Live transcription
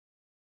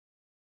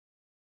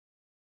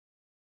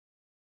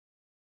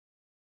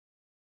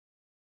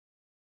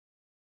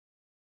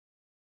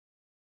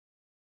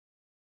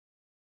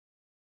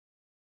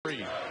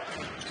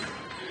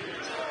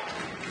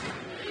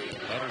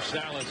Leonard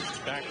Salas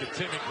back to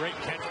Timme. Great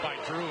catch by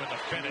Drew in the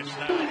finish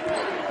now.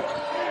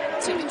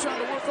 Timme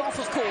trying to work off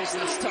of Coles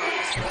this time.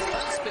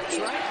 Spits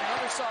right.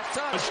 Another soft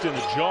touch. Punched in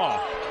the jaw.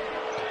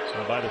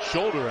 By the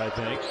shoulder, I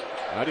think.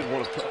 I didn't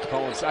want to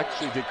call him.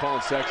 Actually, did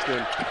Colin Sexton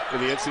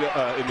in the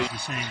NCAA. The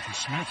same for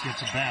Smith.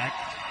 Gets it back.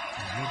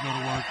 And he'll go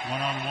to work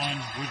one-on-one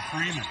with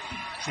Freeman.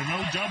 So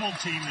no double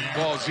team there.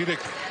 Ball, Zedek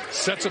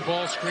sets a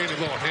ball screen, a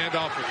little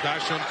handoff with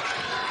Basham.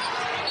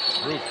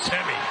 Through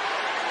Timme.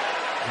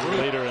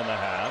 Later in the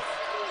half.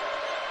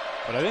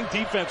 But I think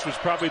defense was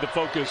probably the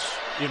focus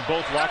in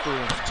both locker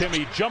rooms.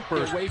 Timme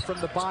jumper. Away from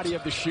the body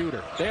of the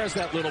shooter. There's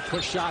that little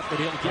push shot that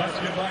he'll get.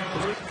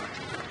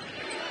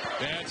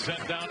 Dan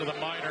sent down to the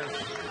minors.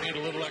 Need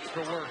a little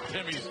extra work.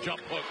 Timme's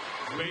jump hook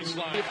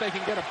baseline. If they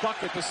can get a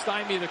bucket to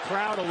stymie the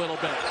crowd a little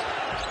bit.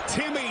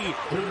 Timme.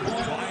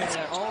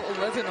 All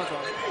 11 of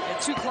them. And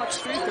 2 clutch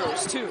free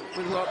throws, too,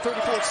 with about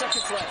 34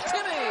 seconds left.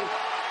 Timme!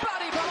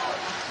 Body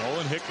ball!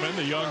 Nolan Hickman,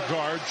 the young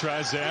guard,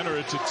 tries to enter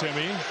it to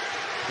Timme,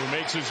 who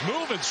makes his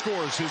move and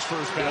scores his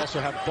first They basket. also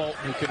have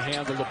Bolton who can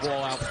handle the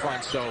ball out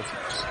front, so.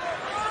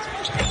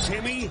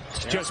 Timme,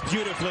 just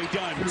beautifully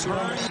done. Receiving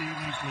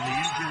for the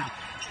injured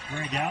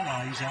Greg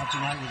Outlaw. He's out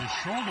tonight with a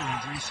shoulder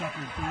injury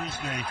suffered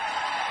Thursday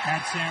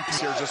at San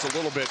Francisco. Here just a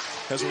little bit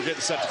as we're getting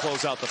set to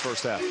close out the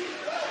first half.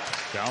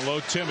 Down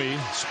low, Timme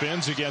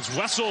spins against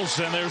Wessels,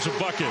 and there's a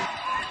bucket.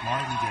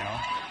 Martindale.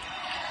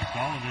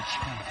 Nikolovic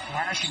kind of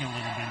flashing a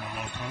little bit in the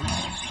low post.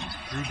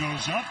 Drew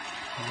goes up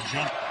for the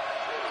jump.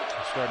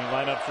 Starting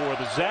lineup for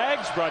the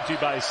Zags, brought to you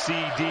by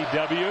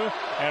CDW.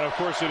 And, of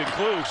course, it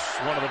includes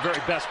one of the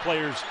very best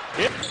players.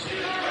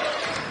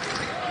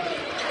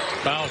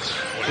 Bounce.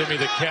 Timme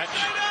the catch.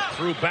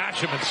 Through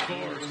Basham and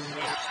scores.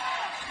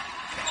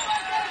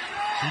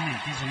 Timme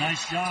does a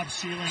nice job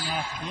sealing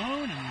off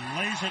Boone and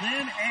lays it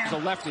in. And The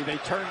lefty, they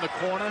turn the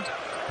corner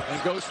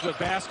and goes to the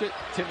basket.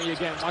 Timme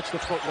again, watch the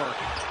footwork.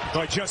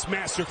 But just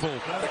masterful.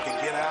 They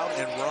can get out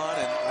and run,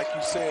 and like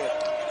you said,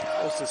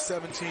 close to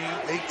 17,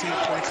 18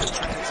 points in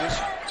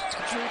transition.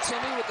 Drew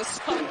Timme with the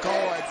spot.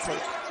 Guard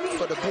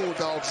for the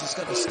Bulldogs is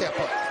going to step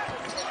up.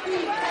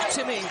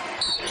 Timme,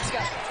 he's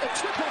got a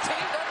triple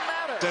team, doesn't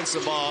matter. Sense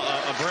of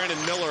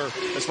Brandon Miller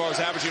as far as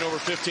averaging over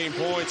 15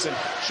 points and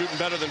shooting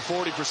better than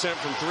 40%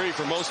 from 3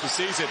 for most of the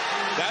season.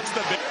 That's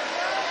the big.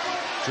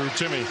 Drew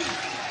Timme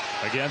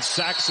against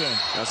Saxon.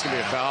 That's going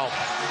to be a foul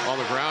on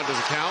the ground. Does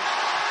it count?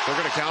 They're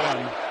going to count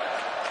on.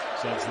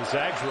 Since the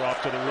Zags were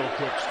off to the real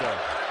quick start.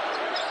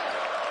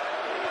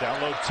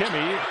 Down low,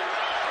 Timme,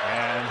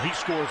 and he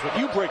scores.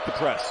 You break the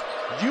press.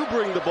 You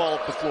bring the ball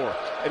up the floor.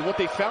 And what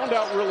they found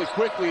out really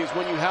quickly is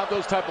when you have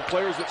those type of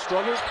players that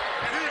struggle,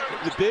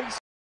 the bigs,